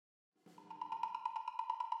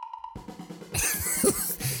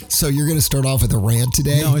So you're going to start off with a rant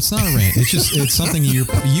today? No, it's not a rant. It's something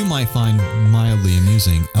you might find mildly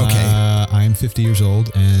amusing. Okay. I am 50 years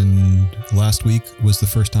old, and last week was the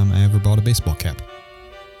first time I ever bought a baseball cap.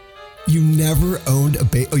 You never owned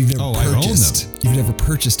a you've never I own purchased. them. You've never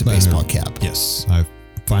purchased a baseball cap. Yes, I've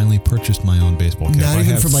finally purchased my own baseball cap. Not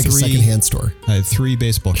even from like a secondhand store. I had 3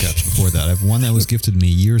 baseball caps before that. I have one that was gifted to me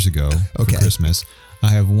years ago for Christmas. I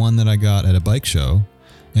have one that I got at a bike show,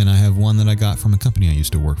 and I have one that I got from a company I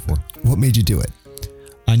used to work for. What made you do it?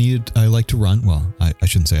 I like to run. Well, I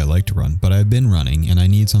shouldn't say I like to run, but I've been running, and I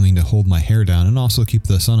need something to hold my hair down and also keep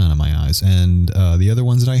the sun out of my eyes. And the other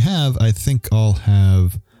ones that I have, I think I'll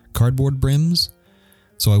have cardboard brims.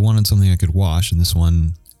 So I wanted something I could wash, and this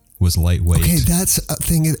one was lightweight. Okay, that's a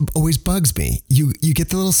thing that always bugs me. You get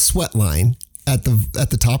the little sweat line at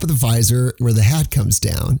the top of the visor where the hat comes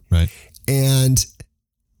down. Right. And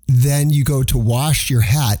then you go to wash your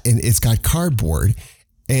hat and it's got cardboard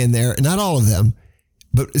and not all of them,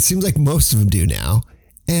 but it seems like most of them do now.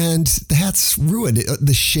 And the hat's ruined.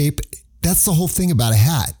 The shape, that's the whole thing about a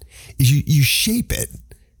hat is you shape it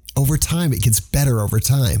over time. It gets better over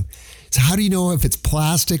time. So how do you know if it's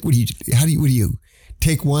plastic? What do you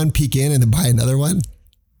take one, peek in, and then buy another one?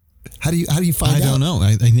 How do you find out? I don't know.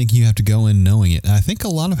 I think you have to go in knowing it. I think a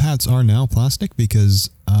lot of hats are now plastic because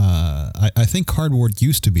I think cardboard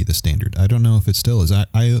used to be the standard. I don't know if it still is.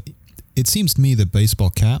 It seems to me that baseball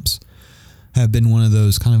caps have been one of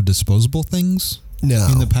those kind of disposable things in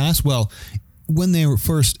the past. Well, when they were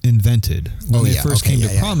first invented, when they first came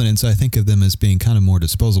to prominence, I think of them as being kind of more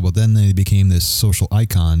disposable. Then they became this social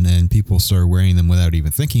icon and people started wearing them without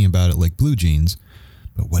even thinking about it, like blue jeans.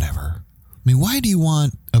 But whatever. I mean, why do you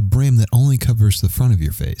want a brim that only covers the front of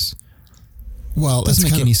your face? Well, it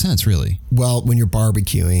doesn't make any sense, really. Well, when you're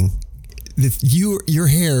barbecuing, your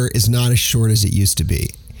hair is not as short as it used to be.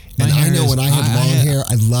 And I know when I had long hair,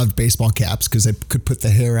 I loved baseball caps because I could put the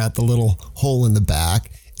hair out the little hole in the back,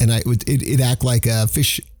 and it'd act like a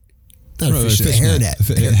fish, a hairnet.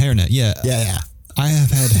 A hairnet, yeah. Yeah. I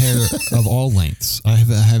have had hair of all lengths. I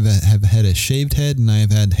have had a shaved head, and I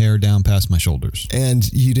have had hair down past my shoulders.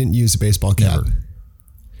 And you didn't use a baseball cap? Never.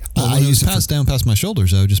 Well, when it was down past my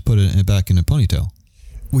shoulders, I would just put it back in a ponytail.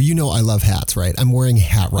 Well, you know I love hats, right? I'm wearing a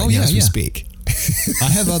hat now as we speak. I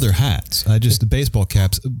have other hats. The baseball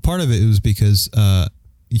caps. Part of it was because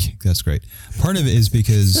that's great. Part of it is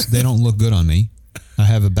because they don't look good on me. I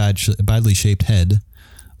have a badly shaped head,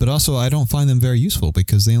 but also I don't find them very useful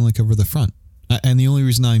because they only cover the front. And the only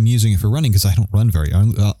reason I'm using it for running because I don't run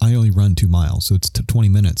I only run 2 miles, so it's 20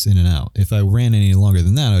 minutes in and out. If I ran any longer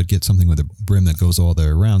than that, I would get something with a brim that goes all the way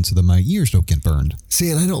around so that my ears don't get burned. See,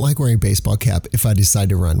 and I don't like wearing a baseball cap if I decide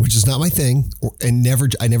to run, which is not my thing. I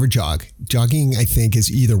never jog. Jogging, I think, is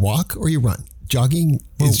either walk or you run. Jogging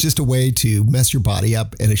is just a way to mess your body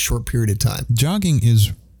up in a short period of time. Jogging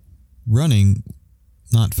is running,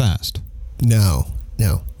 not fast. No.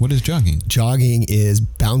 What is jogging? Jogging is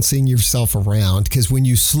bouncing yourself around because when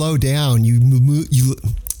you slow down, you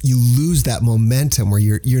lose that momentum where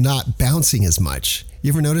you're not bouncing as much.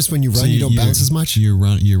 You ever notice when you run, you don't bounce as much? You're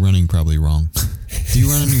running probably wrong. Do you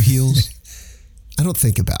run on your heels? I don't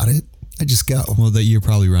think about it. I just go. Well, that you're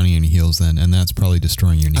probably running in heels then, and that's probably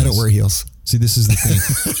destroying your knees. I don't wear heels. See, this is the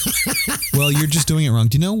thing. Well, you're just doing it wrong.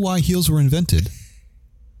 Do you know why heels were invented?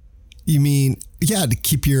 You mean, to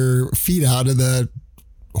keep your feet out of the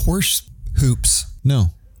horse hoops? No.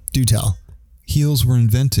 Do tell. Heels were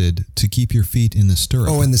invented to keep your feet in the stirrup.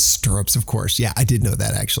 Oh, in the stirrups, of course. Yeah, I did know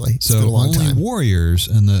that actually. It's been a long only time. Warriors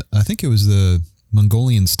and I think it was the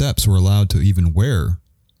Mongolian steppes were allowed to even wear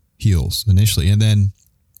heels initially, and then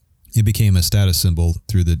it became a status symbol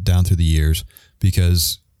down through the years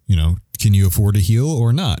because can you afford a heel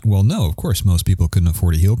or not? Well, no, of course, most people couldn't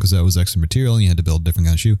afford a heel because that was extra material and you had to build a different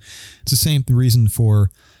kind of shoe. It's the same reason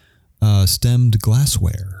for stemmed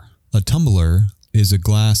glassware. A tumbler is a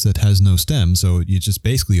glass that has no stem, so it's just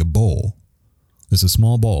basically a bowl. It's a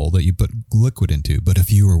small bowl that you put liquid into, but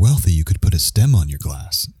if you were wealthy, you could put a stem on your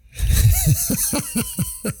glass.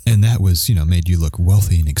 And that was, made you look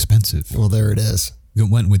wealthy and expensive. Well, there it is. It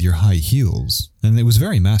went with your high heels, and it was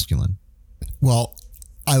very masculine. Well,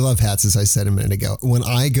 I love hats, as I said a minute ago. When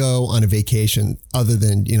I go on a vacation, other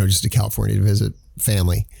than, just to California to visit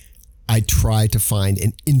family, I try to find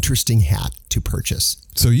an interesting hat to purchase.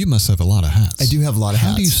 So you must have a lot of hats. I do have a lot of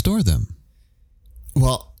hats. How do you store them?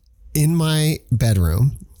 Well, in my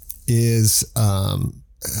bedroom is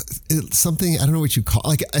something, I don't know what you call,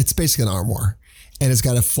 like it's basically an armoire. And it's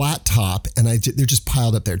got a flat top and they're just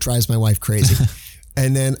piled up there. It drives my wife crazy.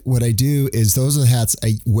 And then what I do is those are the hats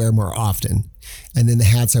I wear more often. And then the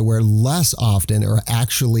hats I wear less often are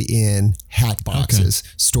actually in hat boxes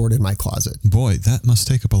stored in my closet. Boy, that must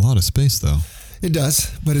take up a lot of space, though. It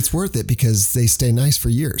does, but it's worth it because they stay nice for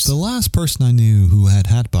years. The last person I knew who had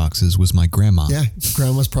hat boxes was my grandma. Yeah,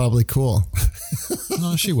 grandma's probably cool.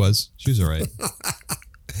 No, she was. She was all right.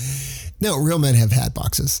 No, real men have hat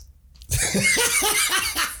boxes.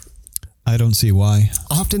 I don't see why.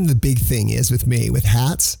 Often the big thing is with me, with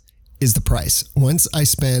hats, is the price. Once I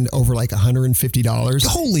spend over like $150,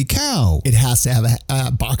 Holy cow. it has to have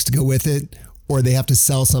a box to go with it, or they have to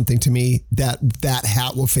sell something to me that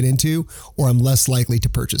hat will fit into, or I'm less likely to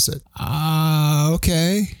purchase it.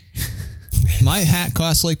 Okay. My hat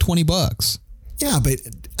costs like $20. Yeah, but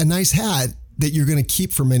a nice hat that you're going to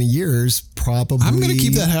keep for many years, probably. I'm going to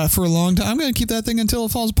keep that hat for a long time. I'm going to keep that thing until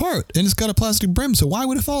it falls apart. And it's got a plastic brim, so why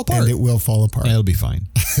would it fall apart? And it will fall apart. It'll be fine.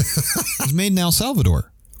 It's made in El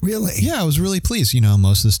Salvador. Really? Yeah, I was really pleased. You know,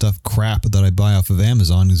 most of the stuff crap that I buy off of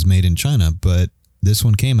Amazon is made in China, but this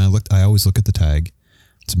one came. I always look at the tag.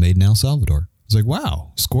 It's made in El Salvador. It's like,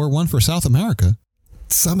 wow, score one for South America.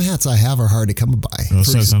 Some hats I have are hard to come by. Well,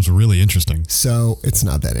 that sounds really interesting. So it's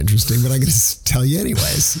not that interesting, but I'm going to tell you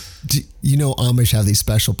anyways. You know Amish have these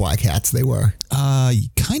special black hats they wear?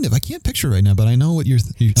 Kind of. I can't picture it right now, but I know what you're...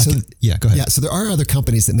 go ahead. Yeah, so there are other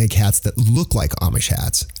companies that make hats that look like Amish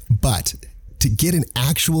hats, but to get an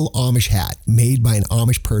actual Amish hat made by an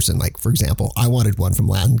Amish person, like, for example, I wanted one from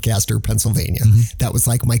Lancaster, Pennsylvania. That was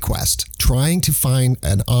like my quest. Trying to find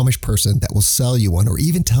an Amish person that will sell you one or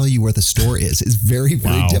even tell you where the store is very,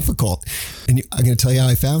 very difficult. And I'm going to tell you how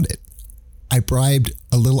I found it. I bribed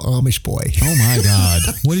a little Amish boy. Oh my God.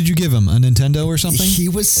 What did you give him? A Nintendo or something? He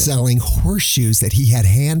was selling horseshoes that he had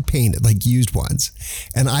hand painted, like used ones.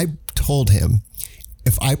 And I told him,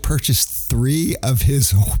 if I purchased 3 of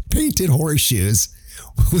his painted horseshoes,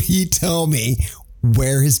 will he tell me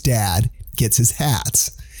where his dad gets his hats?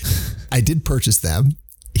 I did purchase them.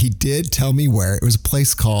 He did tell me where. It was a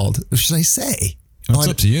place called, what should I say? It's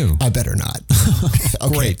up to you. I better not.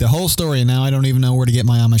 Okay. Great. The whole story, and now I don't even know where to get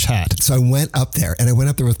my Amish hat. So I went up there, and I went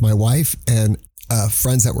up there with my wife and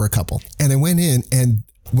friends that were a couple. And I went in, and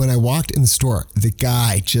when I walked in the store, the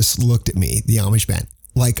guy just looked at me, the Amish man,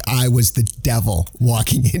 like I was the devil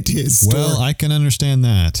walking into his store. Well, I can understand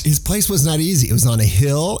that. His place was not easy. It was on a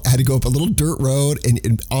hill. I had to go up a little dirt road,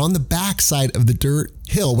 and on the back side of the dirt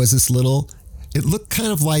hill was this little, it looked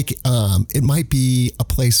kind of like it might be a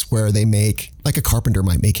place where they make, like a carpenter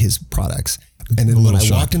might make his products. And then when I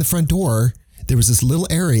walked in the front door, there was this little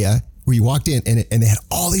area where you walked in, and they had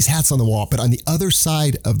all these hats on the wall. But on the other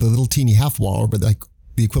side of the little teeny half wall, or like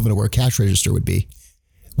the equivalent of where a cash register would be,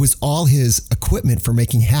 was all his equipment for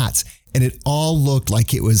making hats. And it all looked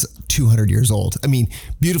like it was 200 years old. I mean,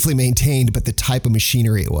 beautifully maintained, but the type of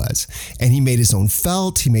machinery it was. And he made his own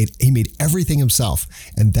felt. He made everything himself.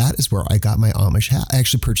 And that is where I got my Amish hat. I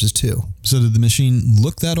actually purchased 2. So did the machine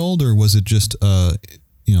look that old, or was it just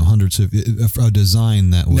hundreds of a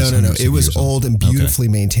design that was No. It was old and beautifully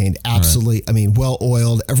maintained. Absolutely. Right. I mean, well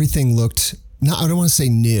oiled. Everything looked, I don't want to say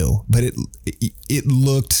new, but it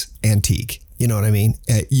looked antique. You know what I mean?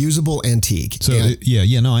 Usable antique. So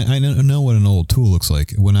I know what an old tool looks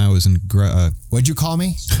like. When I was in what'd you call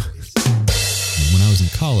me? When I was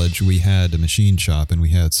in college, we had a machine shop, and we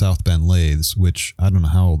had South Bend lathes, which I don't know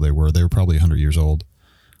how old they were. They were probably 100 years old.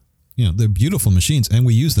 You know, they're beautiful machines, and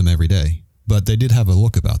we use them every day. But they did have a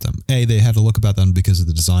look about them. They had a look about them because of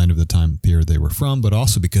the design of the time period they were from, but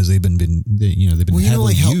also because they've been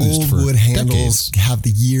heavily how used old for wood handles decades. have the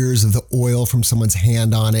years of the oil from someone's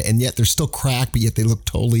hand on it, and yet they're still cracked, but yet they look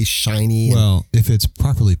totally shiny. Well, if it's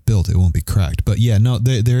properly built, it won't be cracked. But yeah, no,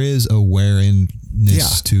 there is a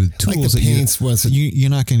wear-in-ness to tools like the paints you're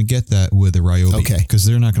not going to get that with a Ryobi, because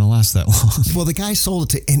they're not going to last that long. Well, the guy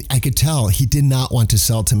sold it to, and I could tell he did not want to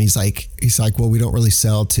sell to me. He's like, well, we don't really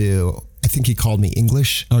sell to, I think he called me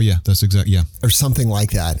English. Oh yeah, that's exactly, yeah. Or something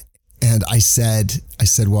like that. And I said,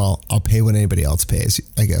 well, I'll pay what anybody else pays.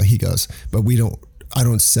 He goes, but I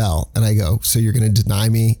don't sell. And I go, so you're going to deny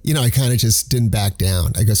me? I kind of just didn't back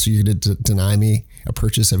down. I go, so you're going to deny me a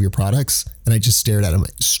purchase of your products? And I just stared at him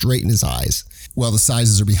straight in his eyes. Well, the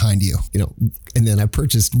sizes are behind you, and then I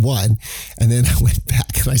purchased one, and then I went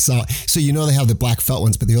back and I saw, so they have the black felt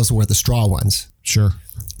ones, but they also wear the straw ones. Sure.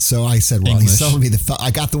 So I said, well, he's selling me the felt. I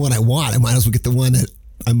got the one I want. I might as well get the one that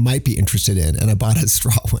I might be interested in. And I bought a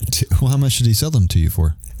straw one too. Well, how much did he sell them to you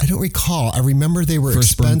for? I don't recall. I remember they were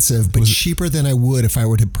expensive, but cheaper than I would if I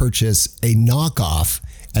were to purchase a knockoff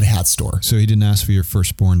at a hat store. So he didn't ask for your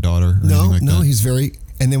firstborn daughter? Or No, anything like that? He's very,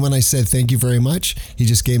 and then when I said, thank you very much, he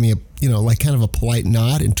just gave me a, kind of a polite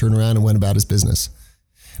nod and turned around and went about his business.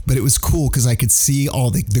 but it was cool because I could see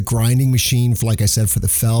all the grinding machine for, like I said, for the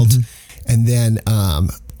felt, and then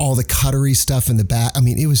all the cuttery stuff in the back. I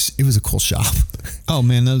mean, it was a cool shop. Oh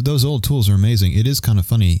man, those old tools are amazing. It is kind of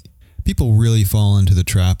funny. People really fall into the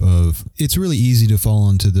trap of, it's really easy to fall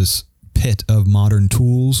into this pit of modern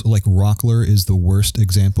tools. Like Rockler is the worst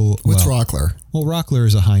example. What's Rockler? Well, Rockler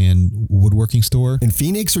is a high-end woodworking store. In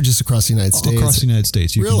Phoenix or just across the United States? Across the United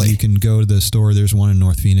States. Really? You can go to the store. There's one in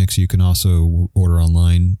North Phoenix. You can also order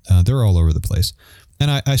online. They're all over the place. And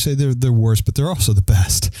I say they're the worst, but they're also the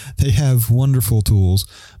best. They have wonderful tools,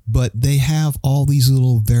 but they have all these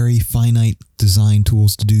little very finite design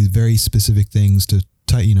tools to do very specific things to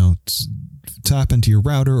tap into your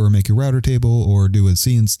router or make your router table or do a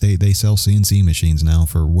CNC. They sell CNC machines now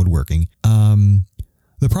for woodworking.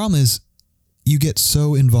 The problem is you get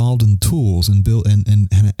so involved in tools and build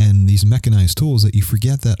and these mechanized tools that you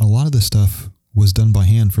forget that a lot of this stuff was done by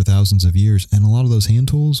hand for thousands of years, and a lot of those hand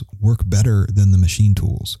tools work better than the machine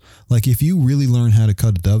tools. Like if you really learn how to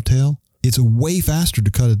cut a dovetail, it's way faster to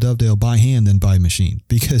cut a dovetail by hand than by machine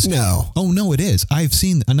because it is. I've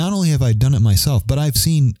seen, not only have I done it myself, but I've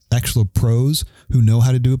seen actual pros who know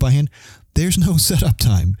how to do it by hand. There's no setup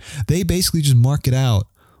time. They basically just mark it out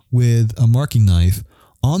with a marking knife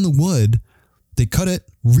on the wood. They cut it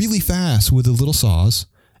really fast with the little saws,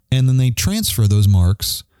 and then they transfer those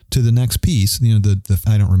marks to the next piece.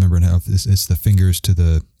 I don't remember how it's the fingers to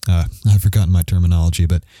the, I've forgotten my terminology,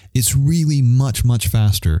 but it's really much, much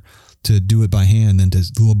faster to do it by hand than to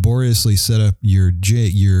laboriously set up your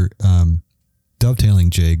dovetailing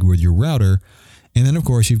jig with your router. And then of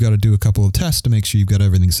course you've got to do a couple of tests to make sure you've got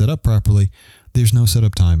everything set up properly. There's no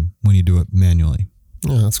setup time when you do it manually.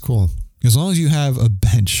 Yeah, that's cool. As long as you have a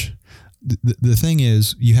bench, the thing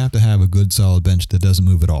is you have to have a good solid bench that doesn't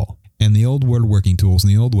move at all. And the old woodworking tools in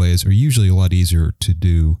the old ways are usually a lot easier to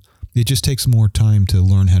do. It just takes more time to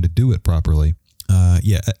learn how to do it properly.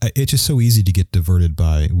 It's just so easy to get diverted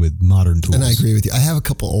with modern tools. And I agree with you. I have a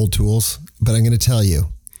couple old tools, but I'm going to tell you,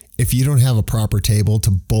 if you don't have a proper table to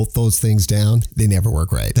bolt those things down, they never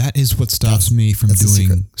work right. That is what stops me from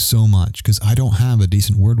doing so much, because I don't have a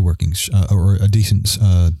decent woodworking or a decent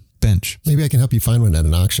bench. Maybe I can help you find one at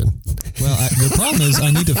an auction. Well, the problem is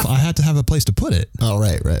I had to have a place to put it. Oh,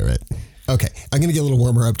 right. Okay, I'm going to get a little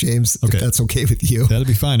warmer up, James, if that's okay with you. That'd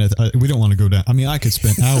be fine. We don't want to go down. I mean, I could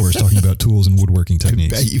spend hours talking about tools and woodworking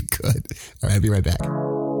techniques. I bet you could. All right, I'll be right back.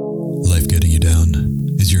 Life getting you down?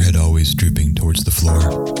 Is your head always drooping towards the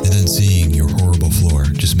floor? And then seeing your horrible floor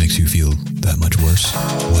just makes you feel that much worse?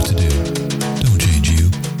 What to do? Don't change you.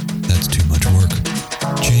 That's too much work.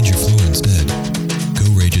 Change your floor instead. Go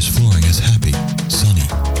Rageous Flooring is happy, sunny,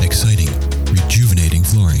 exciting, rejuvenating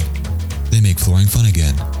flooring. They make flooring fun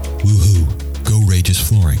again. Woohoo! Go Rageous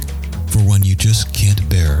Flooring. For one you just can't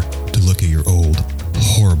bear to look at your old,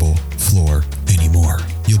 horrible floor anymore.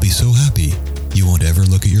 You'll be so happy you won't ever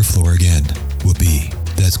look at your floor again. Whoopee.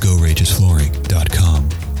 That's GoRageousFlooring.com.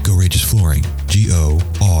 Go Rageous Flooring.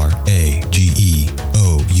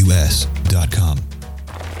 GoRageous.com.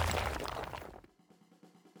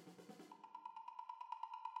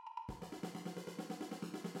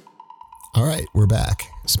 All right, we're back.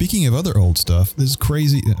 Speaking of other old stuff, this is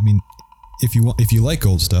crazy. I mean, if you like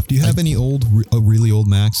old stuff, do you have any really old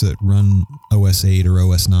Macs that run OS 8 or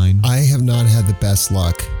OS 9? I have not had the best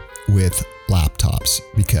luck with laptops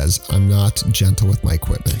because I'm not gentle with my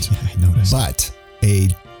equipment. Yeah, I noticed. But a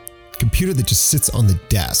computer that just sits on the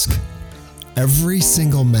desk, every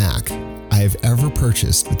single Mac I've ever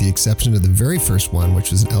purchased, with the exception of the very first one,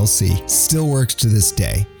 which was an LC, still works to this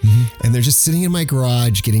day. Mm-hmm. And they're just sitting in my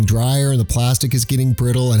garage getting drier and the plastic is getting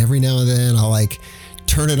brittle. And every now and then I'll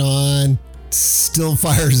turn it on, still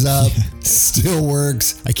fires up, still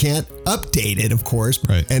works. I can't update it, of course.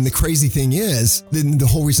 Right. And the crazy thing is, the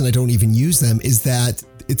whole reason I don't even use them is that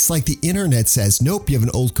it's like the internet says, nope, you have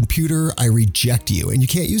an old computer, I reject you, and you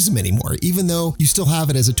can't use them anymore, even though you still have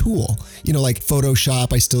it as a tool. Like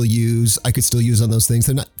Photoshop, I could still use on those things.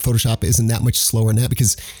 Photoshop isn't that much slower now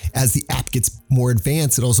because as the app gets more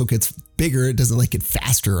advanced, it also gets bigger. It doesn't get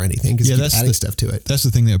faster or anything because you keep adding stuff to it. That's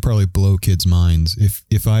the thing that would probably blow kids' minds.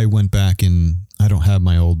 If I went back I don't have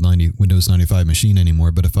my old Windows 95 machine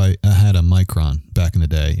anymore, but if I had a Micron back in the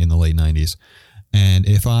day in the late 90s, and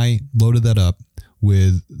if I loaded that up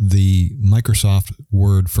with the Microsoft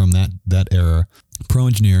Word from that era, Pro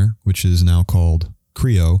Engineer, which is now called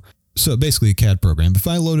Creo, so basically a CAD program. If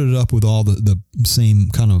I loaded it up with all the same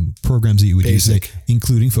kind of programs that you would use,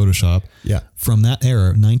 including Photoshop, from that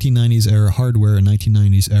era, 1990s era hardware and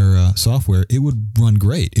 1990s era software, it would run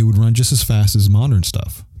great. It would run just as fast as modern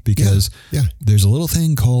stuff because there's a little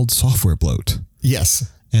thing called software bloat.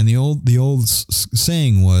 Yes. And the old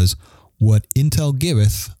saying was, "What Intel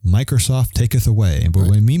giveth, Microsoft taketh away." But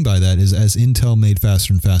what I mean by that is, as Intel made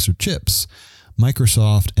faster and faster chips,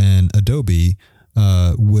 Microsoft and Adobe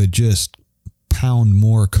would just pound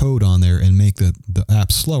more code on there and make the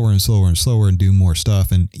app slower and slower and slower and do more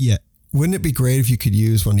stuff. And yet, wouldn't it be great if you could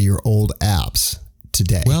use one of your old apps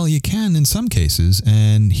today? well, you can in some cases.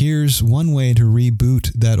 And here's one way to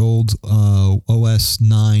reboot that old OS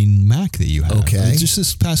 9 Mac that you have. Okay. Just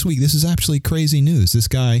this past week, this is actually crazy news. This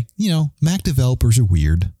guy, Mac developers are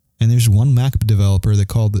weird. And there's one Mac developer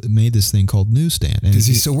that made this thing called Newsstand. And Does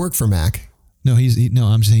he still work for Mac? No,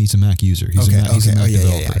 I'm saying he's a Mac user. He's a Mac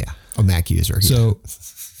developer. Yeah. A Mac user. Yeah. So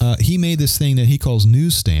he made this thing that he calls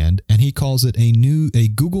Newsstand, and he calls it a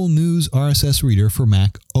Google News RSS reader for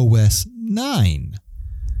Mac OS 9.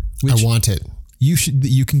 I want it.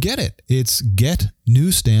 You can get it. It's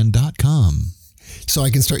getnewsstand.com. So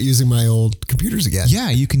I can start using my old computers again.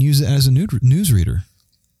 Yeah, you can use it as a news reader.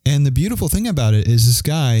 And the beautiful thing about it is this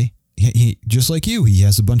guy, he just like you, he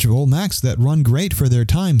has a bunch of old Macs that run great for their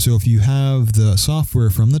time. So if you have the software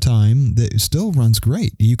from the time, that still runs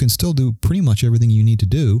great. You can still do pretty much everything you need to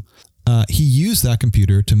do. He used that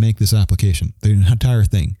computer to make this application, the entire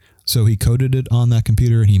thing. So he coded it on that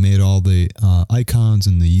computer, and he made all the icons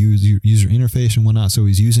and the user interface and whatnot. So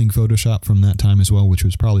he's using Photoshop from that time as well, which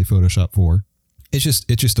was probably Photoshop 4. It's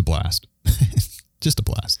just a blast. Just a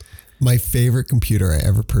blast. My favorite computer I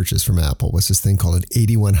ever purchased from Apple was this thing called an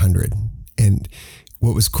 8100. And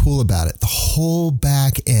what was cool about it, the whole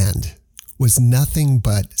back end was nothing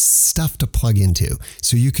but stuff to plug into.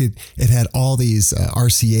 So it had all these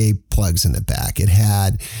RCA plugs in the back. It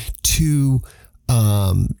had two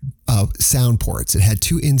sound ports. It had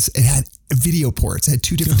it had video ports. It had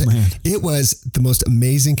two different. It was the most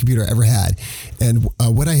amazing computer I ever had. And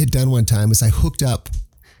what I had done one time is I hooked up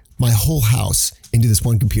my whole house into this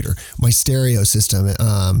one computer, my stereo system,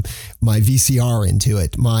 my VCR into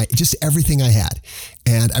it, just everything I had.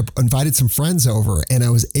 And I invited some friends over, and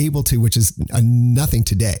I was able to, which is nothing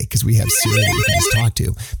today because we have Siri that you can just talk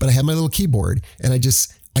to, but I had my little keyboard, and I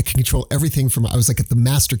could control everything I was like at the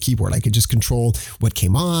master keyboard. I could just control what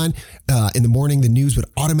came on. In the morning, the news would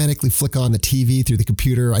automatically flick on the TV through the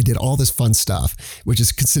computer. I did all this fun stuff, which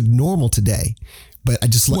is considered normal today. But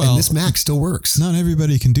and this Mac still works. Not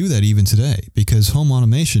everybody can do that even today, because home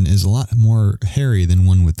automation is a lot more hairy than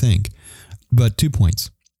one would think. But 2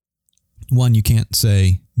 points. One, you can't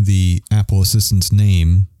say the Apple Assistant's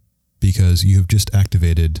name because you have just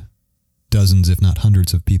activated dozens, if not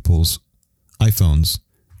hundreds of people's iPhones.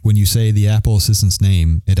 When you say the Apple Assistant's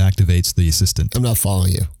name, it activates the assistant. I'm not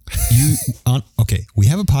following you. Okay, we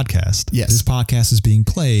have a podcast. Yes. This podcast is being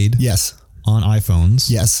played. Yes. On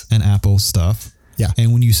iPhones. Yes. And Apple stuff. Yeah.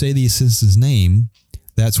 And when you say the assistant's name,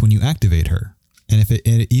 that's when you activate her. And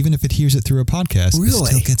even if it hears it through a podcast, really? It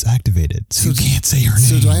still gets activated. So you can't say her name.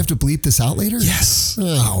 So do I have to bleep this out later? Yes.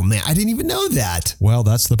 Oh man, I didn't even know that. Well,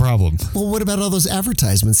 that's the problem. Well, what about all those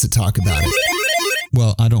advertisements that talk about it?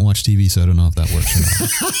 Well, I don't watch TV, so I don't know if that works or not.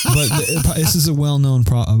 But this is a well-known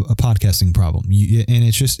a podcasting problem, and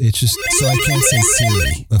it's just. So I can't say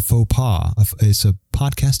Siri. A faux pas. It's a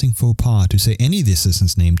podcasting faux pas to say any of the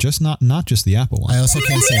assistant's name, just not just the Apple one. I also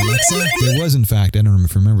can't say Alexa. There was, in fact, I don't know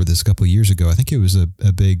if you remember this a couple of years ago. I think it was a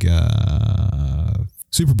big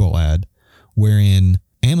Super Bowl ad wherein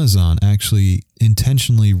Amazon actually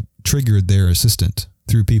intentionally triggered their assistant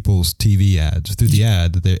through people's TV ads, through the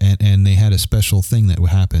ad, and they had a special thing that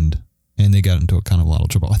happened, and they got into a kind of a lot of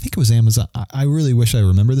trouble. I think it was Amazon. I really wish I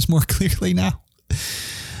remember this more clearly now.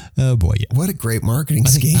 Oh boy, yeah! What a great marketing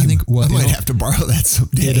scheme! I might have to borrow that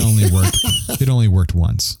someday. It only worked. It only worked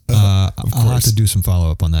once. I'll have to do some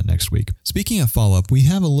follow up on that next week. Speaking of follow up, we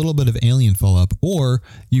have a little bit of Alien follow up, or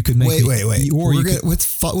you could make wait. What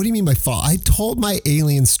do you mean by follow? I told my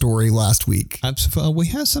Alien story last week. We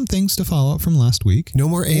have some things to follow up from last week. No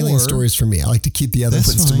more Alien stories from me. I like to keep the other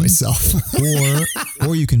ones to myself.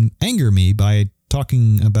 or you can anger me by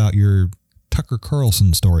talking about your Tucker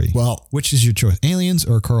Carlson story. Well, which is your choice? Aliens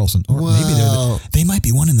or Carlson? Or maybe they might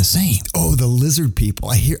be one and the same. Oh, the lizard people.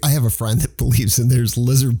 I have a friend that believes there's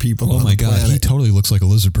lizard people. Oh my God, planet. he totally looks like a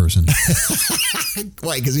lizard person.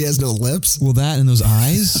 Why? Because he has no lips? Well, that and those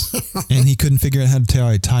eyes. And he couldn't figure out how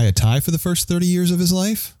to tie a tie for the first 30 years of his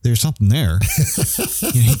life. There's something there.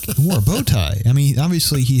 He wore a bow tie. I mean,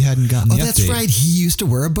 obviously he hadn't gotten the update. Oh, that's right. He used to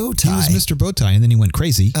wear a bow tie. He was Mr. Bow Tie, and then he went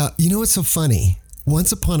crazy. You know what's so funny?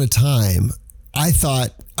 Once upon a time, I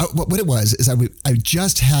thought what it was is I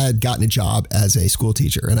just had gotten a job as a school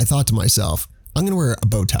teacher, and I thought to myself, I'm going to wear a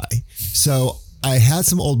bow tie. So I had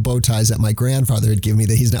some old bow ties that my grandfather had given me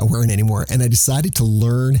that he's not wearing anymore, and I decided to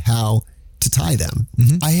learn how to tie them.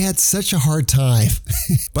 I had such a hard time.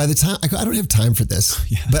 By the time, I don't have time for this,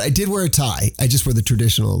 but I did wear a tie. I just wore the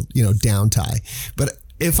traditional, down tie. But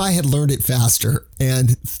if I had learned it faster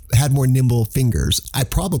and had more nimble fingers, I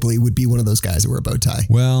probably would be one of those guys that wear a bow tie.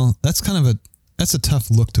 Well, that's a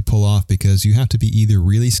tough look to pull off because you have to be either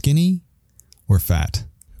really skinny or fat.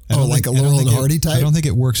 Like a Laurel and Hardy type? I don't think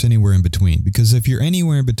it works anywhere in between, because if you're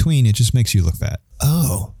anywhere in between, it just makes you look fat.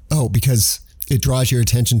 Oh, because it draws your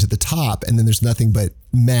attention to the top and then there's nothing but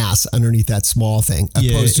mass underneath that small thing,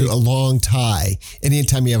 opposed to a long tie.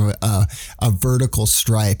 Anytime you have a vertical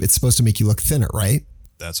stripe, it's supposed to make you look thinner, right?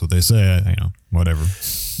 That's what they say, whatever.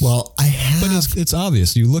 Well, I have... But it's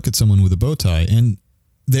obvious. You look at someone with a bow tie and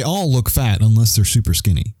they all look fat unless they're super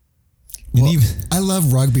skinny. Well, I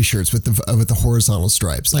love rugby shirts with the horizontal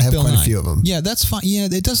stripes. I have quite a few of them. Yeah, that's fine. Yeah,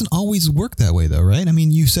 it doesn't always work that way though, right? I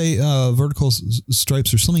mean, you say vertical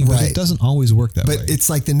stripes or something, but it doesn't always work that way. But it's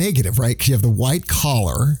like the negative, right? Because you have the white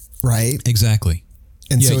collar, right? Exactly.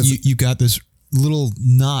 And so you got this little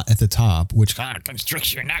knot at the top, which kind of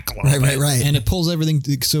constricts your neck a little bit. Right. And it pulls everything.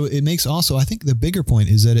 So it makes also, I think the bigger point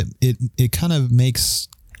is that it kind of makes...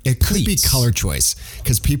 It could be color choice,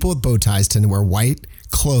 because people with bow ties tend to wear white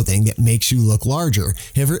clothing that makes you look larger.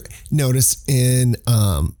 You ever notice in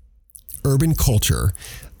urban culture,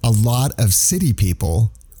 a lot of city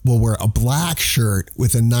people will wear a black shirt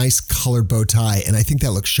with a nice colored bow tie, and I think that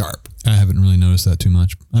looks sharp. I haven't really noticed that too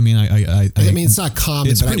much. I mean, I mean, it's not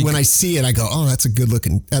common, but when I see it, I go, "Oh, that's a good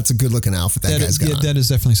looking outfit that guy's got." That is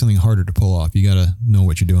definitely something harder to pull off. You got to know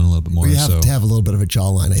what you're doing a little bit more. You have to have a little bit of a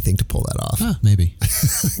jawline, I think, to pull that off. Maybe,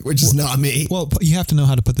 which is not me. Well, you have to know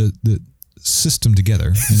how to put the system together.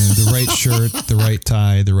 The right shirt, the right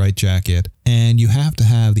tie, the right jacket, and you have to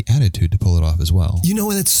have the attitude to pull it off as well.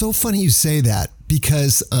 And it's so funny you say that,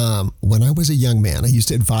 because when I was a young man, I used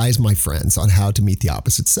to advise my friends on how to meet the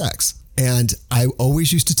opposite sex. And I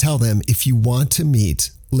always used to tell them, if you want to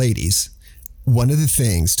meet ladies, one of the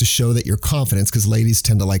things to show that you're confident, because ladies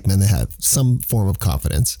tend to like men that have some form of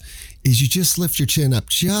confidence, is you just lift your chin up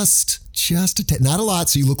just not a lot,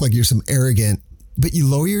 so you look like you're some arrogant, but you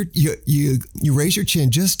lower you raise your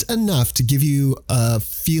chin just enough to give you a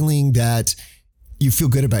feeling that you feel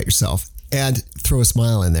good about yourself, and throw a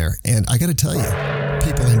smile in there. And I got to tell you,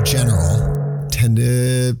 people in general tend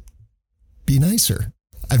to be nicer.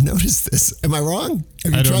 I've noticed this. Am I wrong?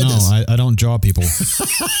 Have you tried this? I don't jaw people.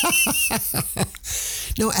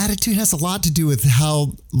 No, attitude has a lot to do with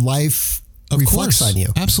how life reflects on you.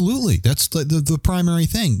 Absolutely. That's the primary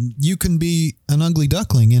thing. You can be an ugly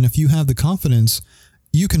duckling, and if you have the confidence,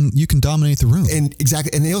 you can dominate the room. And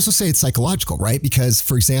exactly. And they also say it's psychological, right? Because,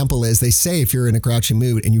 for example, as they say, if you're in a grouchy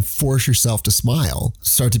mood and you force yourself to smile,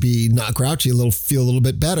 start to be not grouchy, feel a little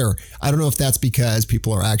bit better. I don't know if that's because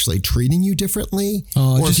people are actually treating you differently,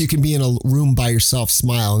 or if you can be in a room by yourself,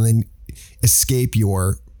 smile, and then escape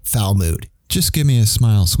your foul mood. Just give me a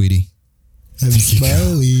smile, sweetie. I'm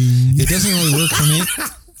smiling. It doesn't really work for me.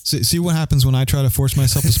 See what happens when I try to force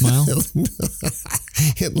myself to smile?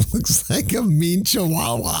 It looks like a mean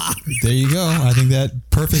chihuahua. There you go. I think that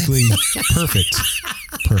perfect.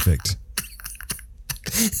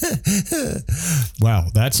 Wow,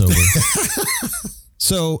 that's over.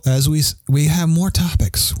 So as we have more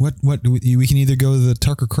topics, what we can either go to the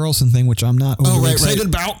Tucker Carlson thing, which I'm not overly excited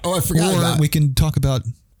about. Oh, I forgot about. Or we can talk about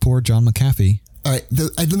poor John McAfee. All right,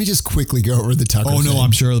 let me just quickly go over the Tucker thing.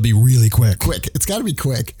 I'm sure it'll be really quick. It's got to be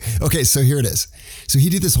quick. Okay, so here it is. So he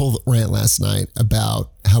did this whole rant last night about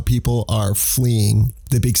how people are fleeing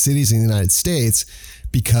the big cities in the United States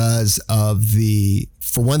because of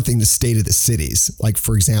for one thing, the state of the cities. Like,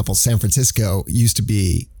 for example, San Francisco used to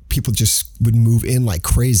be, people just would move in like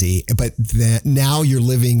crazy, but now you're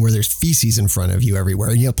living where there's feces in front of you everywhere.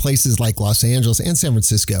 And you have places like Los Angeles and San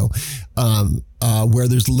Francisco where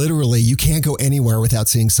there's literally, you can't go anywhere without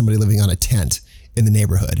seeing somebody living on a tent in the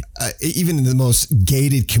neighborhood. Even in the most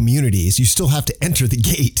gated communities, you still have to enter the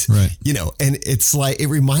gate, right? And it's like, it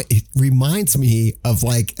reminds me of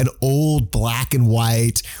like an old black and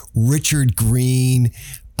white Richard Green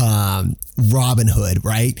Robin Hood,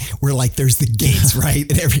 right? Where like there's the gates, right?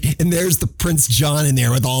 And there's the Prince John in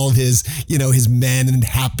there with all of his, his men and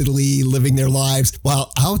happily living their lives,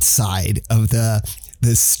 while outside of the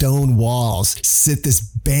stone walls sit this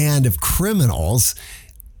band of criminals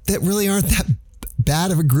that really aren't that bad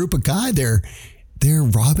of a group of guys. They're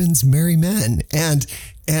Robin's merry men, and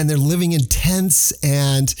they're living in tents,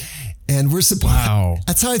 and we're supposed. Wow,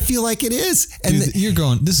 that's how I feel like it is. And dude, you're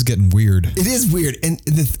going. This is getting weird. It is weird, and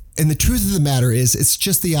the truth of the matter is, it's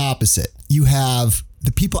just the opposite. You have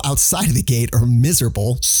The people outside of the gate are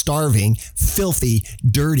miserable, starving, filthy,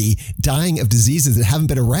 dirty, dying of diseases that haven't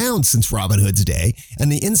been around since Robin Hood's day.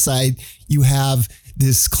 And the inside, you have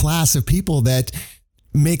this class of people that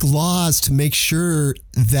make laws to make sure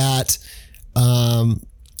that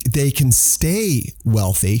they can stay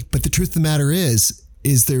wealthy. But the truth of the matter is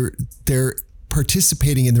they're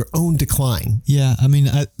participating in their own decline. Yeah, I mean,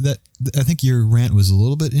 I think your rant was a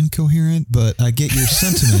little bit incoherent, but I get your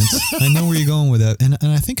sentiment. I know where you're going with that. And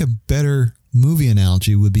I think a better movie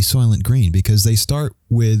analogy would be Soylent Green, because they start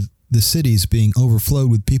with the cities being overflowed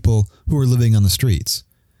with people who are living on the streets.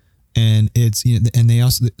 And it's, you know, and they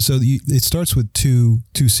also, it starts with two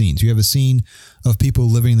scenes. You have a scene of people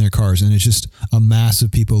living in their cars, and it's just a mass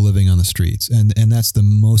of people living on the streets. And that's the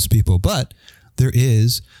most people. But there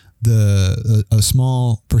is a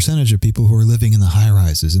small percentage of people who are living in the high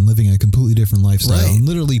rises and living a completely different lifestyle, right, and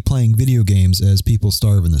literally playing video games as people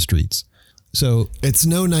starve in the streets. So it's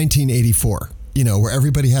no 1984, you know, where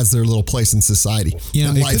everybody has their little place in society. You know,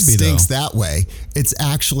 and it life could be, stinks though. that way. It's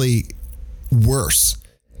actually worse.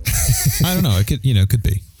 I don't know. It could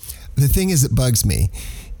be. The thing is that bugs me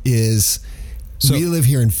is we live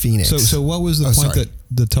here in Phoenix. So what was the point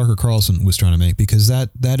that Tucker Carlson was trying to make? Because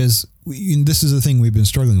this is the thing we've been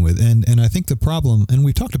struggling with. And I think the problem, and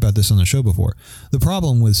we've talked about this on the show before, the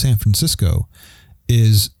problem with San Francisco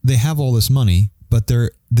is they have all this money, but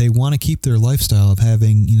they want to keep their lifestyle of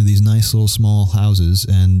having, you know, these nice little small houses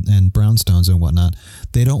and brownstones and whatnot.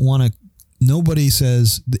 They don't want to. Nobody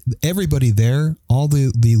says, everybody there, all the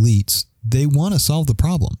elites, they want to solve the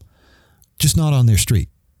problem, just not on their street.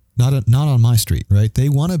 Not on my street, right? They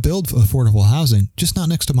want to build affordable housing, just not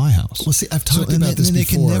next to my house. Well, see, I've talked about this before. They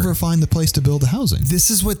can never find the place to build the housing. This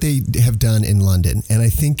is what they have done in London. And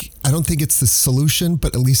I don't think it's the solution,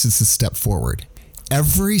 but at least it's a step forward.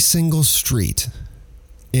 Every single street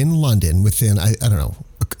in London within, I don't know,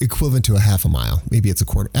 equivalent to a half a mile. Maybe it's a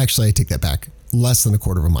quarter. Actually, I take that back. Less than a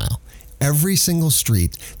quarter of a mile. Every single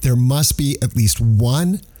street, there must be at least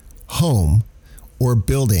one home or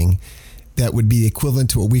building that would be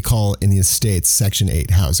equivalent to what we call in the States Section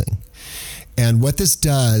 8 housing. And what this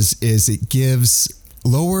does is it gives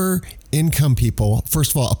lower income people,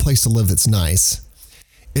 first of all, a place to live that's nice.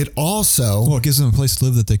 It also... Well, it gives them a place to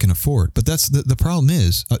live that they can afford. But that's the problem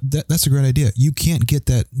is, that's a great idea. You can't get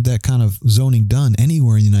that kind of zoning done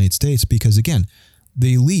anywhere in the United States because, again,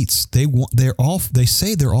 the elites, they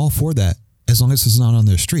say they're all for that as long as it's not on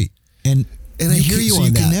their street. And I hear you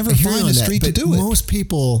on that. You can never find a street to do it. Most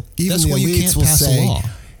people, even that's the why elites, you can't will pass say, a law.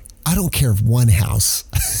 I don't care if one house.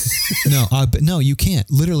 But no, you can't.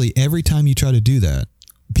 Literally, every time you try to do that,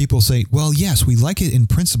 people say, well, yes, we like it in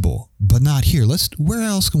principle, but not here. Where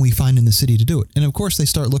else can we find in the city to do it? And of course, they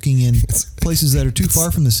start looking in places that are too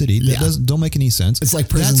far from the city that don't make any sense. It's like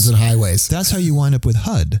prisons and highways. That's how you wind up with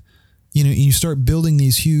HUD. You know, you start building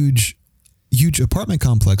these huge apartment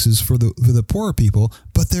complexes for the poorer people,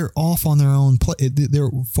 but they're off on their own. They're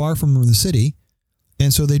far from the city,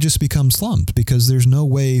 and so they just become slums because there's no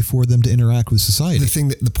way for them to interact with society.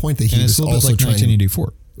 The point that he was also like trying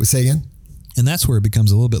 1984. Say again. And that's where it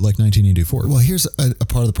becomes a little bit like 1984. Well, here's a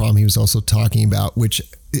part of the problem he was also talking about, which,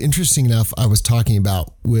 interesting enough, I was talking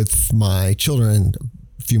about with my children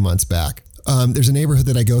a few months back. There's a neighborhood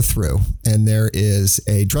that I go through, and there is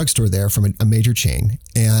a drugstore there from a major chain.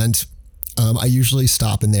 And I usually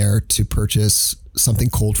stop in there to purchase something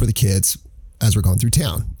cold for the kids as we're going through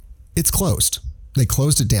town. It's closed. They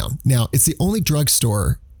closed it down. Now, it's the only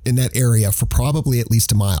drugstore in that area for probably at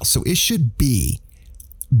least a mile. So it should be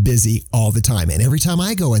busy all the time. And every time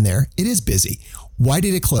I go in there, it is busy. Why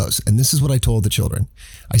did it close? And this is what I told the children.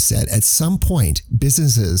 I said, at some point,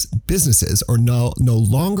 businesses are no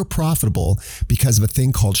longer profitable because of a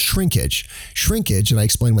thing called shrinkage. Shrinkage, and I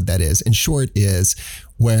explain what that is, in short, is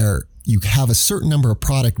where you have a certain number of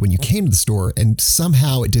product when you came to the store and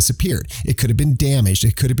somehow it disappeared. It could have been damaged.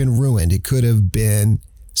 It could have been ruined. It could have been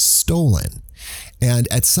stolen. And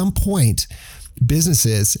at some point,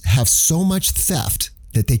 businesses have so much theft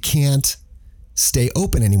that they can't stay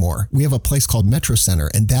open anymore. We have a place called Metro Center,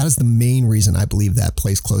 and that is the main reason I believe that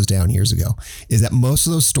place closed down years ago, is that most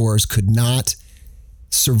of those stores could not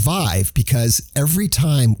survive because every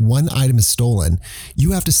time one item is stolen,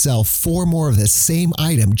 you have to sell 4 more of the same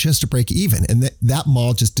item just to break even. And that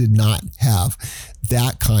mall just did not have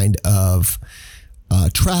that kind of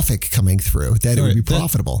traffic coming through that it would be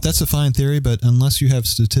profitable. That's a fine theory, but unless you have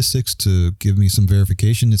statistics to give me some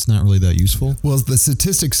verification, it's not really that useful. Well, the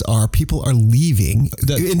statistics are people are leaving.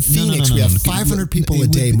 In Phoenix, we have 500 people a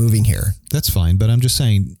day moving here. That's fine, but I'm just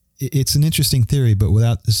saying, it's an interesting theory, but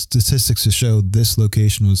without the statistics to show this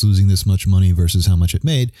location was losing this much money versus how much it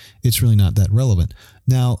made, it's really not that relevant.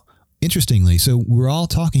 Now, interestingly, so we're all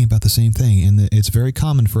talking about the same thing, and it's very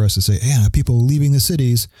common for us to say, yeah, people leaving the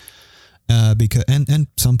cities, because and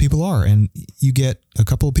some people are, and you get a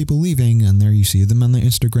couple of people leaving, and there you see them on their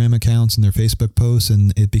Instagram accounts and their Facebook posts,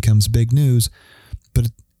 and it becomes big news. But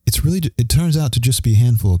it turns out to just be a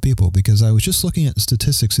handful of people, because I was just looking at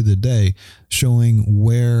statistics the other day showing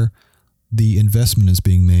where the investment is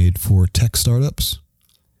being made for tech startups.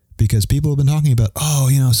 Because people have been talking about,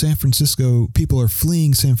 San Francisco, people are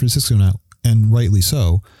fleeing San Francisco now, and rightly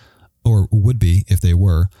so, or would be if they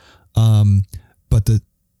were. But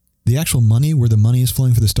the actual money, where the money is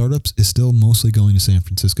flowing for the startups, is still mostly going to San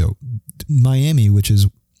Francisco. Miami, which is,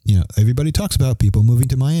 everybody talks about people moving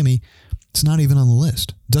to Miami, it's not even on the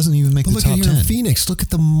list. Doesn't even make the top 10. Look at here in Phoenix. Look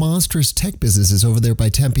at the monstrous tech businesses over there by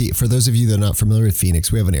Tempe. For those of you that are not familiar with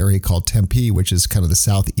Phoenix, we have an area called Tempe, which is kind of the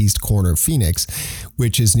southeast corner of Phoenix,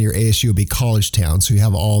 which is near ASUOB College Town. So you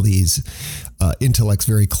have all these intellects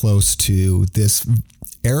very close to this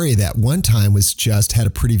area that one time had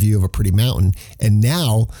a pretty view of a pretty mountain, and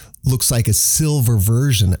now looks like a silver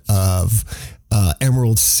version of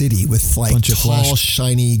Emerald City with like tall,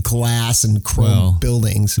 shiny glass and chrome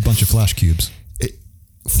buildings. A bunch of flash cubes.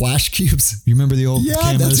 Flash cubes? You remember the old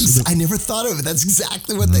cameras? I never thought of it. That's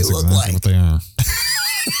exactly what they look like. What they are.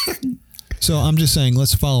 So I'm just saying,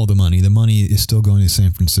 let's follow the money. The money is still going to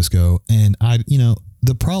San Francisco. And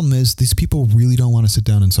the problem is these people really don't want to sit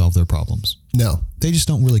down and solve their problems. No. They just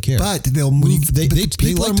don't really care. But they'll move.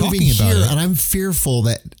 People are moving here, and I'm fearful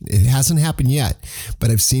that it hasn't happened yet.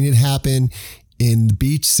 But I've seen it happen in the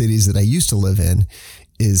beach cities that I used to live in.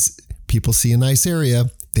 Is people see a nice area,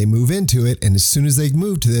 they move into it, and as soon as they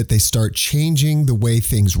move to it, they start changing the way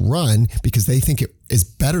things run because they think it is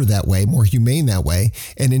better that way, more humane that way,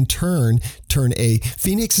 and in turn,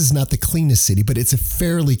 Phoenix is not the cleanest city, but it's a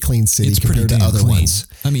fairly clean city compared to other ones.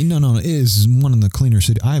 I mean, no, it is one of the cleaner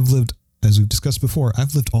cities. As we've discussed before,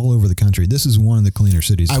 I've lived all over the country. This is one of the cleaner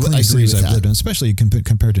cities. I agree with that. Lived in, especially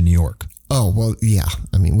compared to New York. Oh, well, yeah.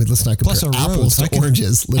 I mean, let's not compare apples to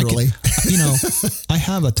oranges, literally. I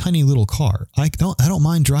have a tiny little car. I don't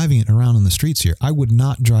mind driving it around on the streets here. I would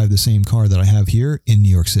not drive the same car that I have here in New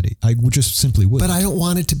York City. I would just simply wouldn't. But I don't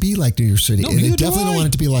want it to be like New York City. And I definitely don't want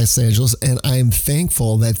it to be Los Angeles. And I am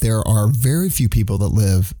thankful that there are very few people that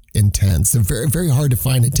live in tents. They're very, very hard to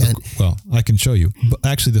find a tent. Well, I can show you. But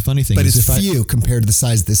actually, the funny thing is, it's few compared to the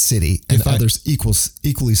size of this city and others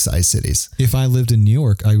equally sized cities. If I lived in New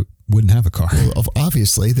York, I wouldn't have a car. Well,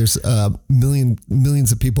 obviously, there's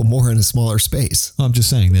millions of people more in a smaller space. Well, I'm just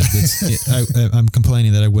saying that I'm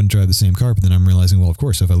complaining that I wouldn't drive the same car, but then I'm realizing, well, of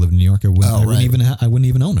course, if I lived in New York, I wouldn't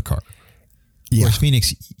even own a car. Yeah. Whereas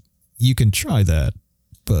Phoenix, you can try that,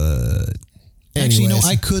 but actually,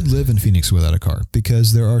 I could live in Phoenix without a car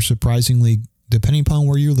because there are surprisingly, depending upon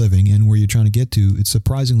where you're living and where you're trying to get to, it's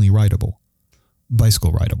surprisingly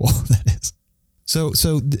bicycle rideable. That is. So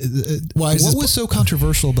what was so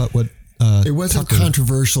controversial about what it wasn't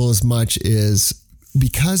controversial as much as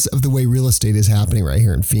because of the way real estate is happening right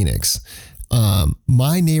here in Phoenix.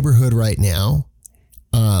 My neighborhood right now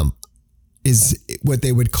is what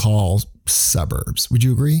they would call suburbs. Would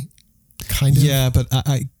you agree? Kind of. Yeah, but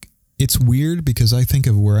it's weird because I think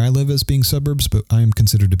of where I live as being suburbs, but I am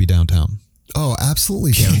considered to be downtown. Oh,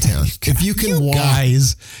 absolutely downtown. If you can walk.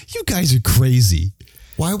 You guys are crazy.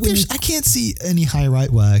 Why would I can't see any high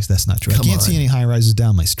rise. Well, that's not true. I can't see any high rises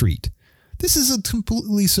down my street. This is a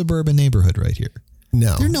completely suburban neighborhood right here.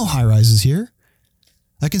 No, there are no high rises here.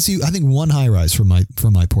 I can see, I think, one high rise from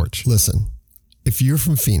my porch. Listen, if you're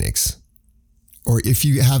from Phoenix, or if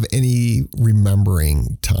you have any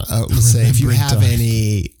remembering time, let's say if you have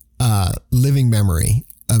any living memory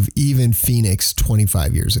of even Phoenix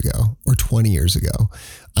 25 years ago or 20 years ago,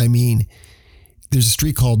 I mean, there's a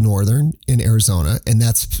street called Northern in Arizona, and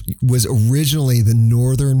was originally the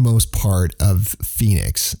northernmost part of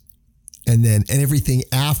Phoenix. And everything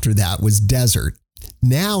after that was desert.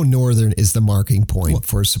 Now Northern is the marking point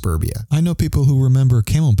for suburbia. I know people who remember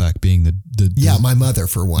Camelback being the yeah, my mother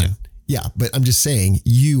for one. Yeah, but I'm just saying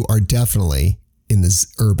you are definitely in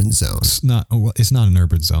this urban zone. It's not an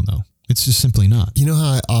urban zone though. It's just simply not. You know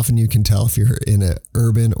how often you can tell if you're in an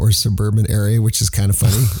urban or suburban area, which is kind of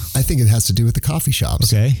funny? I think it has to do with the coffee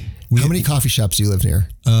shops. Okay. How many coffee shops do you live near?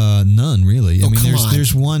 None really.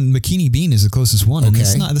 There's one. Bikini Bean is the closest one, and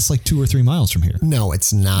that's like 2 or 3 miles from here. No,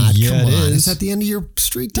 it's not. Yeah, it is. It's at the end of your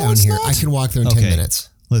street down here. Not. I can walk there in 10 minutes.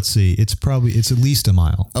 Let's see. It's at least a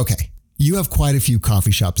mile. Okay. You have quite a few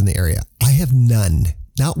coffee shops in the area. I have none.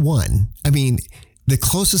 Not one. I mean, The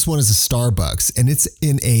closest one is a Starbucks, and it's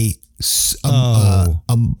in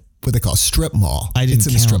what they call a strip mall. It's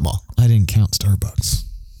in a strip mall. I didn't count Starbucks.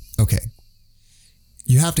 Okay.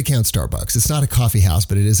 You have to count Starbucks. It's not a coffee house,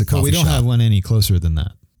 but it is a coffee shop. But we don't have one any closer than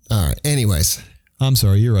that. All right. Anyways. I'm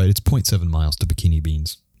sorry. You're right. It's 0.7 miles to Bikini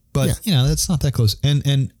Beans. But, that's not that close.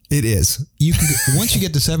 And it is. You can once you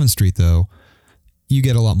get to 7th Street, though, you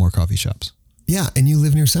get a lot more coffee shops. Yeah. And you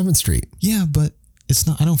live near 7th Street. Yeah, but it's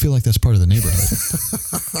not. I don't feel like that's part of the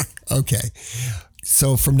neighborhood. Okay.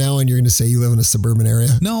 So from now on, you're going to say you live in a suburban area?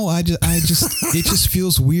 No, I just it just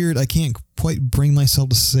feels weird. I can't quite bring myself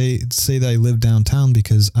to say that I live downtown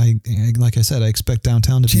because like I said, I expect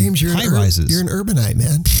downtown to James, be high rises. You're an urbanite,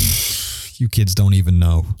 man. You kids don't even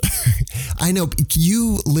know. I know.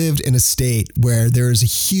 You lived in a state where there is a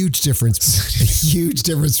huge difference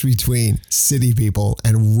between city people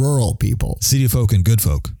and rural people. City folk and good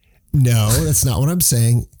folk. No, that's not what I'm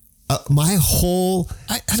saying. My whole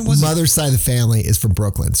mother's side of the family is from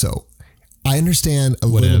Brooklyn, so I understand a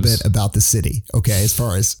little bit about the city. Okay, as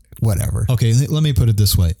far as whatever. Okay, let me put it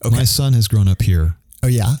this way. Okay. My son has grown up here. Oh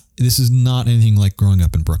yeah. This is not anything like growing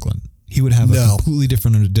up in Brooklyn. He would have a completely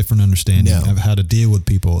different understanding of how to deal with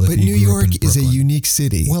people. But New York is a unique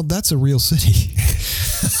city. Well, that's a real city.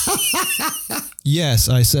 Yes,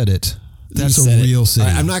 I said it. That's a real city.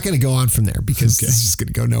 Right, I'm not going to go on from there because it's just going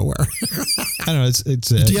to go nowhere. I don't know.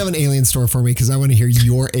 Do you have an alien story for me? Because I want to hear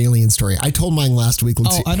your alien story. I told mine last week.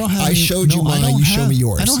 I don't have. I showed you mine. You show me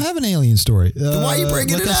yours. I don't have an alien story. Then why are you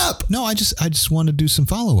bringing it up? No, I just want to do some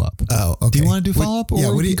follow up. Oh, okay. Do you want to do follow up?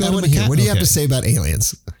 Yeah. What do you have to say about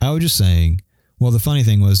aliens? I was just saying. Well, the funny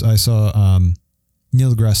thing was I saw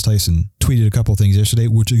Neil deGrasse Tyson tweeted a couple of things yesterday,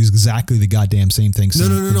 which is exactly the goddamn same thing.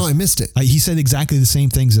 No, I missed it. He said exactly the same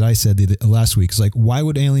things that I said last week. It's like, why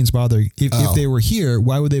would aliens bother? If they were here,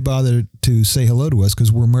 why would they bother to say hello to us? Because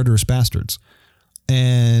we're murderous bastards.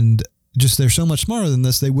 And just they're so much smarter than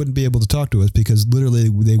this, they wouldn't be able to talk to us because literally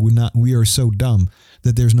they would not. We are so dumb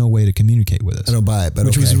that there's no way to communicate with us. I don't buy it, but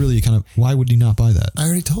which was really kind of, why would you not buy that? I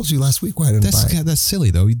already told you last week why I didn't buy it. That's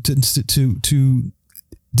silly, though. To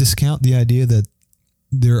discount the idea that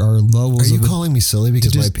there are levels. Are you calling me silly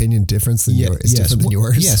because my opinion different than yours?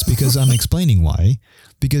 Yes, because I'm explaining why.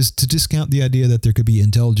 Because to discount the idea that there could be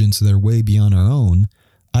intelligence that are way beyond our own,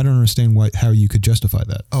 I don't understand how you could justify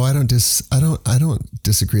that. Oh, I don't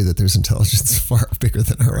disagree that there's intelligence far bigger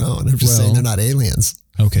than our own. I'm just saying they're not aliens.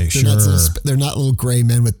 Okay, They're not little gray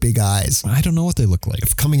men with big eyes. I don't know what they look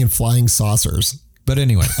like. Coming in flying saucers. But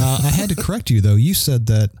anyway, I had to correct you though. You said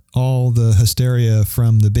that all the hysteria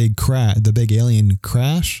from the big alien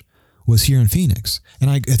crash was here in Phoenix, and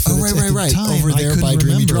right. Over there by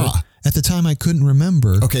Dreamy Draw. At the time, I couldn't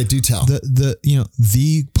remember. Okay, do tell.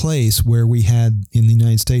 The place where we had in the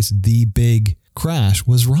United States the big crash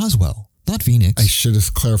was Roswell, not Phoenix. I should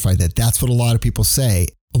have clarified that. That's what a lot of people say.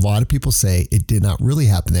 A lot of people say it did not really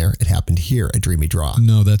happen there. It happened here at Dreamy Draw.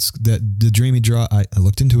 No, the Dreamy Draw, I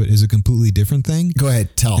looked into it, is a completely different thing. Go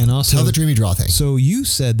ahead, tell the Dreamy Draw thing. So you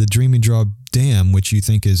said the Dreamy Draw Dam, which you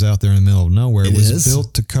think is out there in the middle of nowhere, was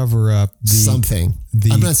built to cover up something.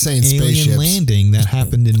 I'm not saying alien spaceships. Landing that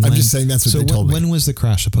happened in. I'm just saying that's what they told me. When was the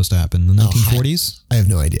crash supposed to happen? The 1940s? I have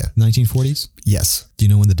no idea. 1940s? Yes. Do you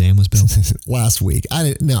know when the dam was built? Last week. I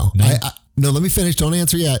didn't know. No, let me finish. Don't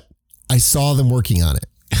answer yet. I saw them working on it.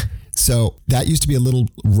 So that used to be a little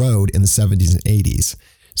road in the 70s and 80s.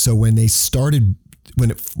 So when they started, when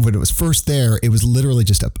it was first there, it was literally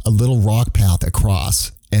just a little rock path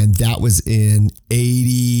across. And that was in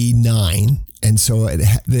 89. And so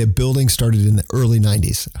the building started in the early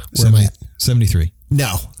 90s. Where am I at? 73.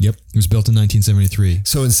 No. Yep. It was built in 1973.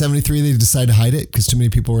 So in 73, they decided to hide it because too many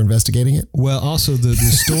people were investigating it? Well, also the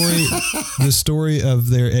story of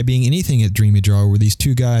there being anything at Dreamy Draw were these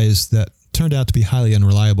two guys that turned out to be highly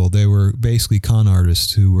unreliable. They were basically con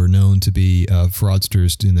artists who were known to be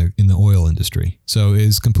fraudsters in the oil industry. So it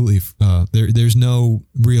is completely there's no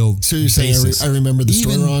real. So you're saying I remember the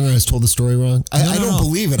story wrong, or I was told the story wrong? I don't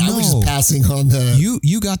believe it. No. I was just passing on the.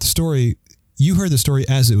 You got the story. You heard the story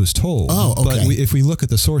as it was told. Oh, okay. But if we look at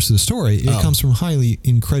the source of the story, it comes from highly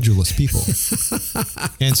incredulous people.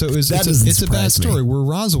 And so it's a bad story. Where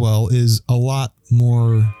Roswell is a lot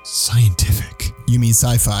more scientific. You mean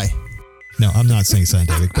sci-fi? No, I'm not saying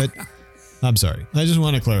scientific, but I'm sorry. I just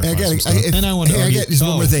want to clarify some stuff. I want to argue. Just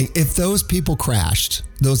one more thing. If those people crashed,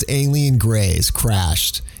 those alien grays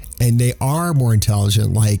crashed, and they are more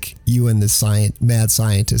intelligent, like you and the mad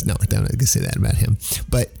scientist. No, I'm not going to say that about him.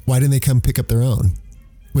 But why didn't they come pick up their own?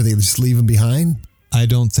 Would they just leave them behind? I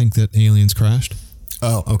don't think that aliens crashed.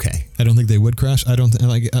 Oh, okay. I don't think they would crash. I don't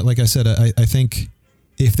like I said. I think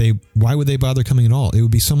why would they bother coming at all? It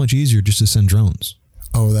would be so much easier just to send drones.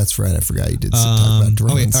 Oh, that's right. I forgot you did talk about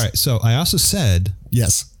drones. All right. So I also said,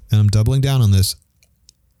 Yes. and I'm doubling down on this,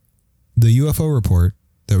 the UFO report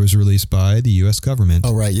that was released by the U.S. government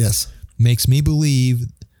Oh, right. Yes. makes me believe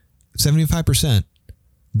 75%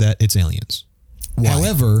 that it's aliens. Why?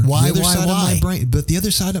 However, Why? the other side of my brain, but the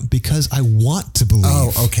other side of, because I want to believe.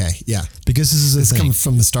 Oh, okay. Yeah. Because this is the This thing. comes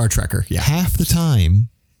from the Star Trekker. Yeah. Half the time,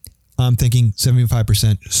 I'm thinking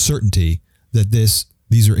 75% certainty that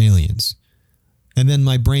these are aliens. And then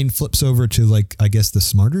my brain flips over to, like, I guess the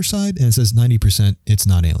smarter side, and it says 90% it's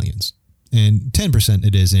not aliens. And 10%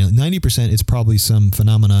 it is. 90% it's probably some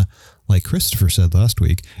phenomena, like Christopher said last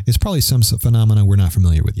week, it's probably some phenomena we're not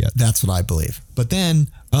familiar with yet. That's what I believe. But then,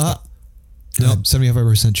 no,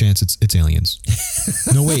 75% chance it's aliens.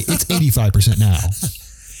 No, wait, it's 85% now.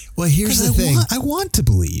 Well, here's the thing. I want to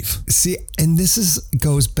believe. See, and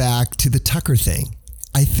goes back to the Tucker thing.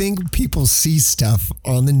 I think people see stuff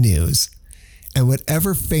on the news, and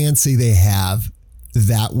whatever fancy they have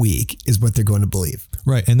that week is what they're going to believe.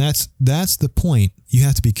 Right. And that's the point. You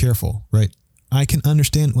have to be careful, right? I can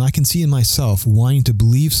understand, I can see in myself wanting to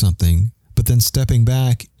believe something, but then stepping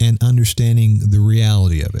back and understanding the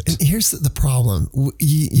reality of it. And here's the problem.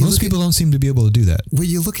 Most people don't seem to be able to do that. Well,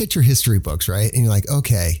 you look at your history books, right? And you're like,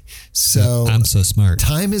 okay, so I'm so smart.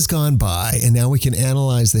 Time has gone by, and now we can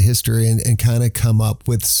analyze the history and kind of come up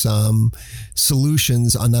with some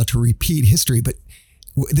solutions on not to repeat history. But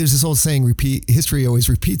there's this old saying, history always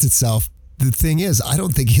repeats itself. The thing is, I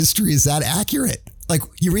don't think history is that accurate. Like,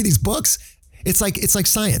 you read these books, it's like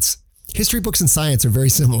science. History books and science are very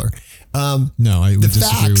similar. No, I would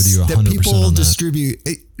disagree with you 100% that people on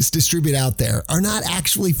that. distribute out there are not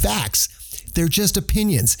actually facts. They're just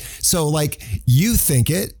opinions. So, like, you think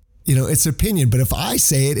it, it's an opinion, but if I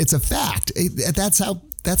say it, it's a fact.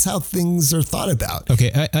 That's how things are thought about.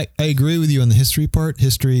 Okay, I agree with you on the history part.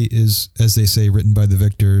 History is, as they say, written by the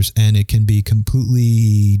victors, and it can be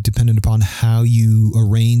completely dependent upon how you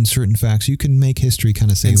arrange certain facts. You can make history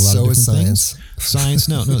kind of say And a lot so of different is science. things. Science,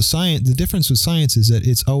 no, science. The difference with science is that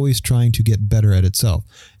it's always trying to get better at itself,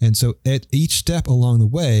 and so at each step along the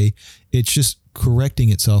way, it's just correcting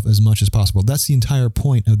itself as much as possible. That's the entire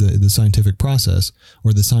point of the scientific process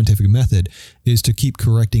or the scientific method, is to keep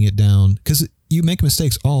correcting it down, because you make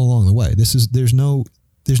mistakes all along the way. There's no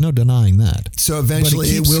denying that. So eventually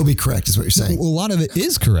it will be correct, is what you're saying. A lot of it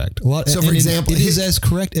is correct. So for example, it is as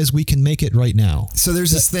correct as we can make it right now. So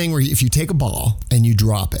there's this thing where if you take a ball and you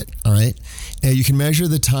drop it, all right, and you can measure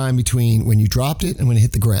the time between when you dropped it and when it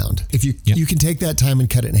hit the ground. If you can take that time and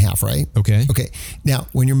cut it in half, right? Okay. Now,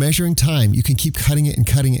 when you're measuring time, you can keep cutting it and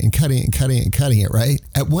cutting it and cutting it and cutting it and cutting it, right?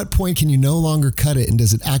 At what point can you no longer cut it, and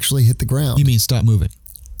does it actually hit the ground? You mean stop moving?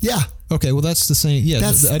 Yeah. Okay, well, that's the same. Yeah,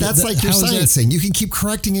 that's like your science thing. You can keep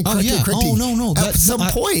correcting and correcting and correcting. Oh, no. At some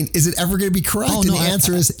point, is it ever going to be correct? And the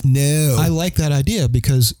answer is no. I like that idea,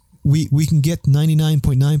 because we can get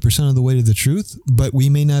 99.9% of the way to the truth, but we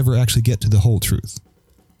may never actually get to the whole truth.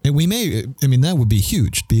 And that would be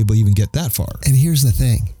huge to be able to even get that far. And here's the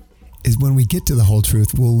thing, is when we get to the whole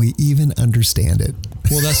truth, will we even understand it?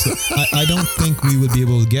 Well, I don't think we would be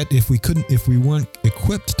able to get, if we weren't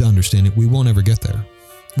equipped to understand it, we won't ever get there.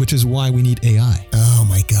 Which is why we need AI. Oh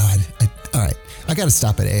my God. All right. I got to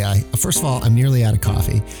stop at AI. First of all, I'm nearly out of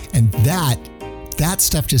coffee. And that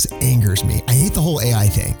stuff just angers me. I hate the whole AI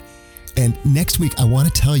thing. And next week, I want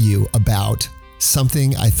to tell you about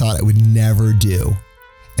something I thought I would never do.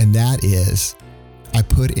 And that is, I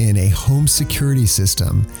put in a home security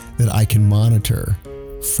system that I can monitor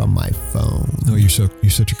from my phone. Oh, you're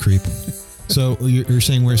such a creep. So you're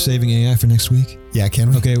saying we're saving AI for next week? Yeah, can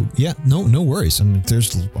we? Okay, yeah, no worries. I mean,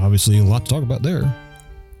 there's obviously a lot to talk about there.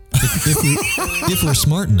 If we're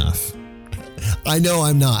smart enough. I know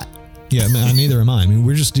I'm not. Yeah, neither am I. I mean,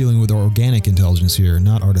 we're just dealing with organic intelligence here,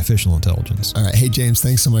 not artificial intelligence. All right. Hey, James,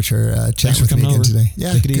 thanks so much for chatting with me again today.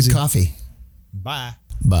 Yeah, take it good easy. Coffee. Bye.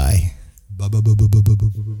 Bye.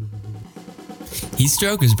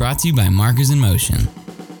 Heatstroke is brought to you by Markers in Motion.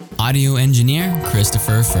 Audio engineer,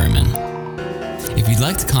 Christopher Furman. If you'd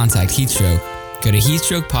like to contact Heatstroke, go to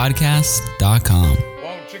heatstrokepodcast.com.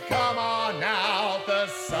 Won't you come on now? The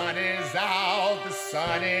sun is out. The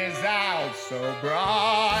sun is out so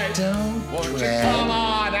bright. Won't you come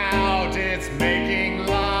on out? It's making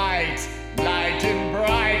light and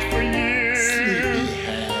bright for you.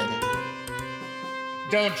 Sleepyhead.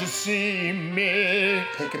 Don't you see me?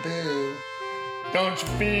 Peekaboo. Don't you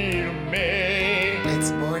feel me?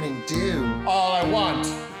 It's morning dew. All I want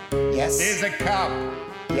Yes. is a cup,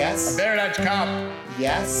 a Yes. very large cup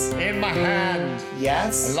Yes. in my hand. A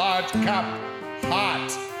Yes. large cup,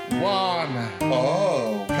 hot, warm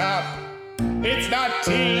Oh. cup. It's not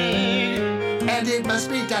tea, and And it must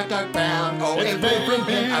be dark, dark brown. Oh, it's very brown.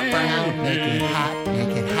 Make it hot,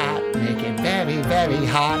 make it hot, make it very, very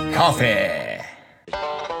hot. Coffee.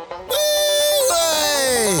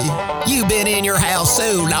 You've been in your house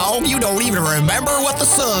so long, you don't even remember what the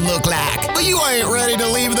sun looked like. But you ain't ready to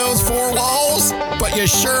leave those four walls. But you're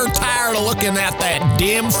sure tired of looking at that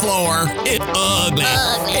dim floor. It's ugly.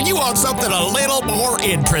 And you want something a little more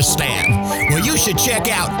interesting. Well, you should check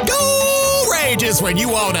out Go Rages when you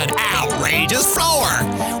want an outrageous floor.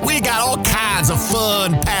 We got all kinds of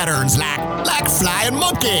fun patterns like flying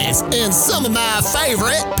monkeys and some of my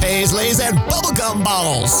favorite paisleys and bubblegum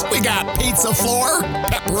balls. We got pizza floor,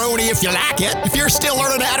 pepperoni if you like it. If you're still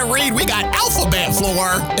learning how to read, we got alphabet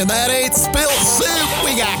floor. And that ain't spilled soup.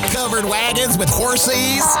 We got covered wagons with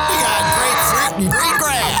horses. We got grapefruit and green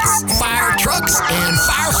grass, fire trucks and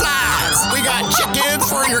fireflies. We got chickens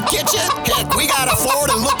for your kitchen. Heck, we got a floor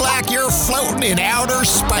to look like you're floating in outer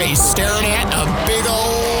space, staring at a big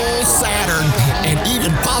old Saturn and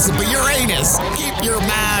even possibly Uranus. Keep your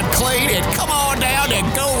mind clean and come on down to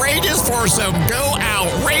Go Rages for some Go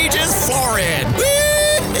Outrageous flooring.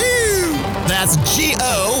 Woo-hoo! That's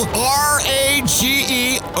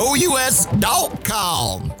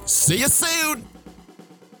GORAGEOUS.com. See you soon.